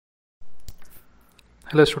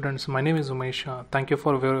Hello students, my name is Umesh. Thank you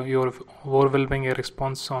for your overwhelming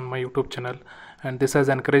response on my YouTube channel, and this has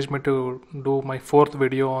encouraged me to do my fourth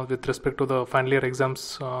video with respect to the final year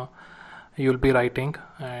exams you'll be writing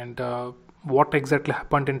and what exactly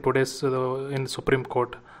happened in today's in Supreme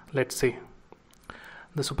Court. Let's see.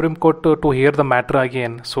 The Supreme Court to hear the matter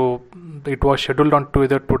again. So it was scheduled on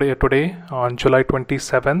today on July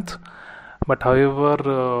 27th. But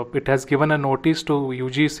however, it has given a notice to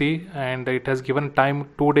UGC and it has given time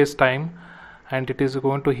 2 days time, and it is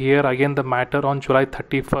going to hear again the matter on July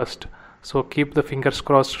 31st. So keep the fingers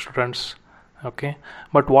crossed, students. Okay.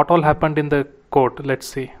 But what all happened in the court? Let's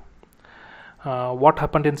see. What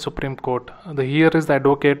happened in Supreme Court? Here is the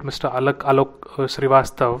advocate, Mr. Alok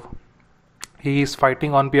Srivastav. He is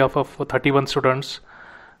fighting on behalf of 31 students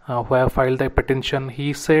who have filed the petition.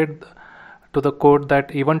 He said to the court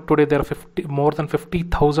that even today there are more than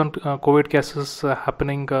 50,000 COVID cases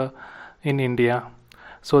happening in India.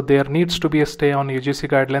 So there needs to be a stay on UGC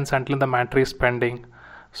guidelines until the matter is pending.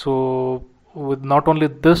 So with not only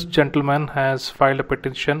this gentleman has filed a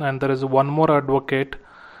petition, and there is one more advocate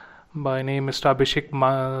by name Mr. Abhishek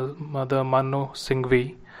Manu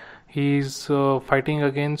Singhvi. He is fighting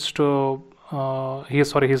against. He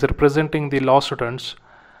is representing the law students.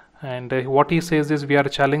 And what he says is, we are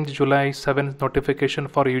challenging July 7th notification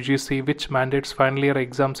for UGC, which mandates final year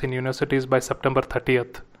exams in universities by September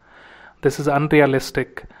 30th. This is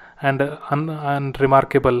unrealistic and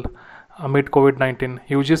unremarkable amid COVID-19.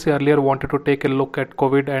 UGC earlier wanted to take a look at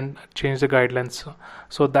COVID and change the guidelines.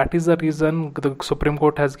 So that is the reason the Supreme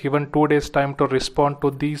Court has given 2 days time to respond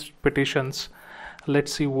to these petitions.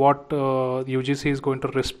 Let's see what UGC is going to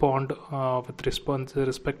respond with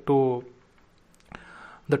respect to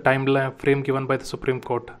the timeline frame given by the Supreme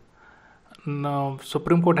Court. Now,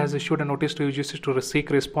 Supreme Court has issued a notice to UGC to seek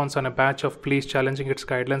response on a batch of pleas challenging its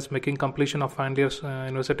guidelines, making completion of final year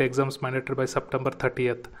university exams mandatory by September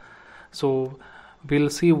 30th. So we'll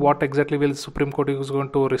see what exactly will the Supreme Court is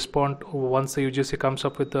going to respond once the UGC comes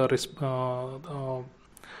up with the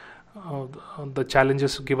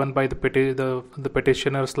challenges given by the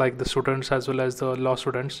petitioners, like the students as well as the law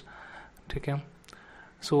students. Okay.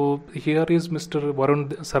 So here is Mr. Varun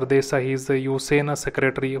Sardesai. He is the USENA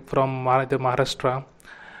secretary from the Maharashtra.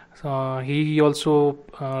 He also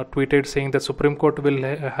tweeted saying that Supreme Court will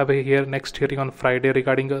have a next hearing on Friday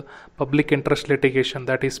regarding a public interest litigation,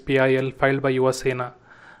 that is PIL, filed by USENA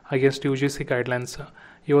against UGC guidelines.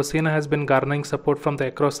 USENA has been garnering support from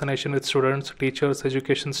across the nation, with students, teachers,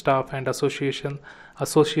 education staff and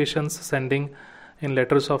associations sending in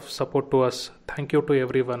letters of support to us. Thank you to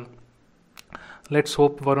everyone. Let's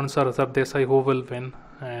hope Varun Sardesai who will win.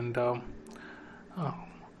 And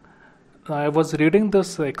I was reading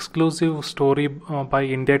this exclusive story by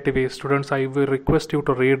India TV. Students, I will request you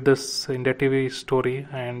to read this India TV story,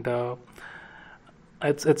 and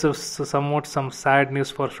it's somewhat some sad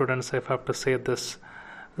news for students, if I have to say this.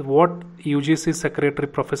 What UGC Secretary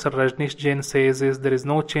Professor Rajneesh Jain says is, there is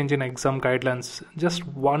no change in exam guidelines. Just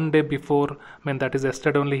one day before, that is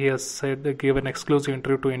yesterday only, he has gave an exclusive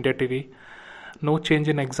interview to India TV. No change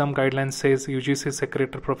in exam guidelines, says UGC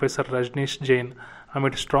Secretary Professor Rajneesh Jain,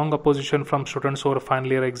 amid strong opposition from students over final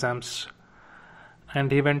year exams.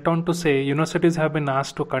 And he went on to say, universities have been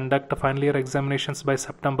asked to conduct final year examinations by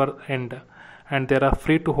September end, and they are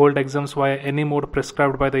free to hold exams via any mode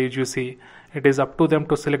prescribed by the UGC. It is up to them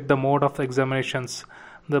to select the mode of examinations.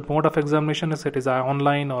 The mode of examination is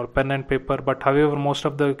online or pen and paper, but however most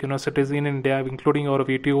of the universities in India, including our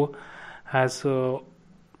VTU, has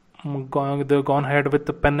gone ahead with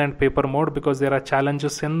the pen and paper mode, because there are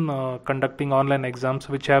challenges in conducting online exams,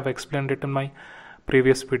 which I have explained it in my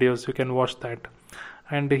previous videos. You can watch that.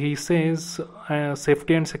 And he says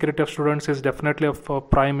safety and security of students is definitely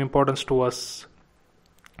of prime importance to us.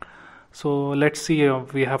 So let's see,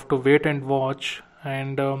 we have to wait and watch.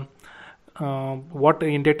 And what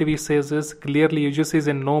India TV says is, clearly UGC is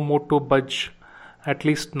in no mood to budge, at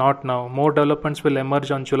least not now. More developments will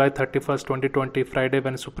emerge on July 31st, 2020, Friday,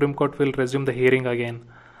 when Supreme Court will resume the hearing again.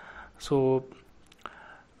 So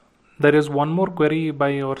there is one more query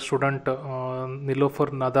by our student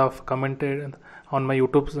Nilofer Nadaf, commented on my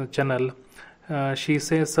YouTube channel. She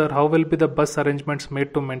says, sir, how will be the bus arrangements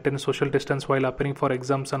made to maintain social distance while appearing for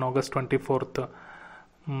exams on August 24th?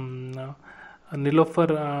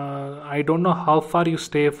 Nilofer, I don't know how far you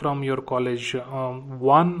stay from your college.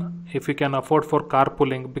 One, if you can afford for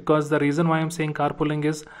carpooling, because the reason why I'm saying carpooling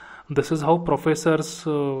is, this is how professors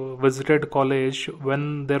visited college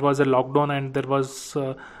when there was a lockdown and there was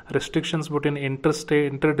restrictions between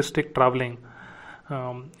inter-district traveling.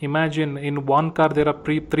 Imagine in one car there are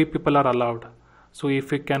three people are allowed. So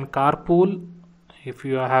if you can carpool, If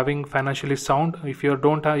you are having financially sound, if you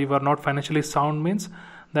don't have, you are not financially sound means,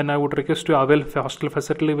 then I would request to avail hostel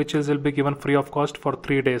facility, which will be given free of cost for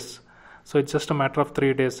 3 days. So it's just a matter of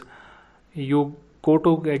 3 days. You go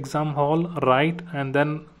to exam hall, write, and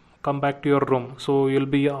then come back to your room. So you'll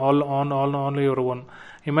be all on your own.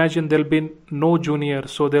 Imagine there'll be no junior,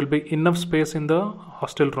 so there'll be enough space in the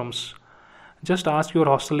hostel rooms. Just ask your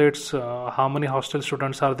hostelates how many hostel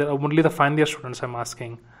students are there. Only the final year students I'm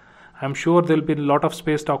asking. I'm sure there'll be a lot of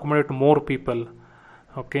space to accommodate more people.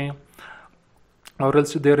 Okay. Or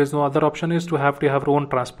else there is no other option, is to have your own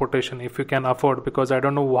transportation if you can afford, because I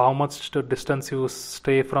don't know how much distance you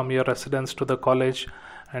stay from your residence to the college,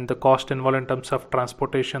 and the cost involved in terms of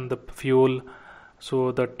transportation, the fuel.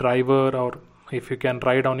 So the driver, or if you can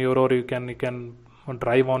ride on your own, you can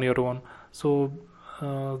drive on your own. So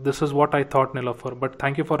this is what I thought, Nilofer. But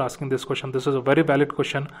thank you for asking this question. This is a very valid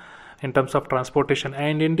question in terms of transportation.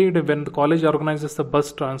 And indeed, when the college organizes the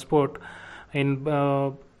bus transport, in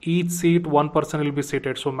each seat one person will be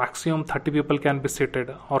seated. So maximum 30 people can be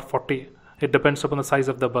seated, or 40. It depends upon the size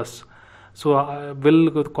of the bus. So will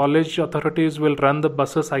the college authorities will run the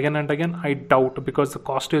buses again and again? I doubt, because the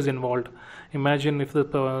cost is involved. Imagine if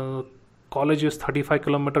the college is 35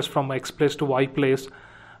 kilometers from X place to Y place.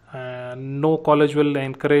 No college will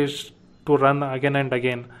encourage to run again and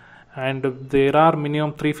again. And there are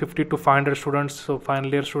minimum 350 to 500 students, so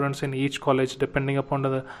final year students in each college, depending upon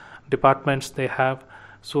the departments they have.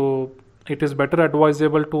 So it is better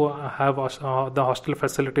advisable to have the hostel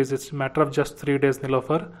facilities. It's a matter of just 3 days,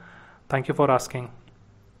 Nilofer. Thank you for asking.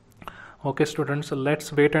 Okay, students,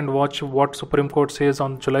 let's wait and watch what Supreme Court says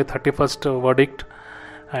on July 31st verdict,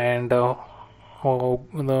 and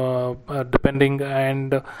depending,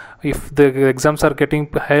 and if the exams are getting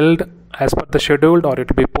held as per the schedule, or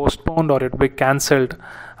it be postponed, or it be cancelled.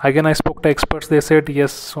 Again, I spoke to experts. They said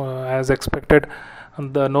yes, as expected.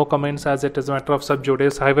 The no comments, as it is a matter of sub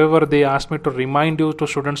judice. However, they asked me to remind you to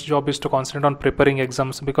students' job is to concentrate on preparing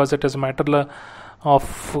exams, because it is a matter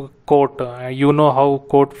of court. You know how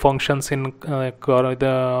court functions in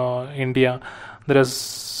India. There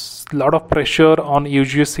is a lot of pressure on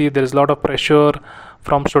UGC. There is a lot of pressure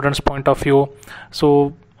from students' point of view.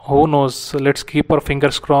 So who knows? Let's keep our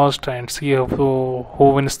fingers crossed and see who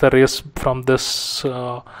wins the race from this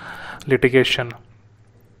litigation.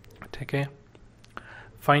 Okay.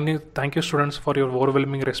 Finally, thank you, students, for your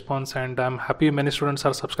overwhelming response, and I'm happy many students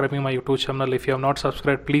are subscribing my YouTube channel. If you have not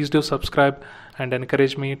subscribed, please do subscribe and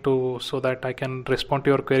encourage me so that I can respond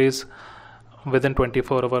to your queries within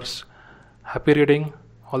 24 hours. Happy reading.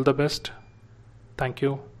 All the best. Thank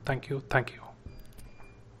you. Thank you. Thank you.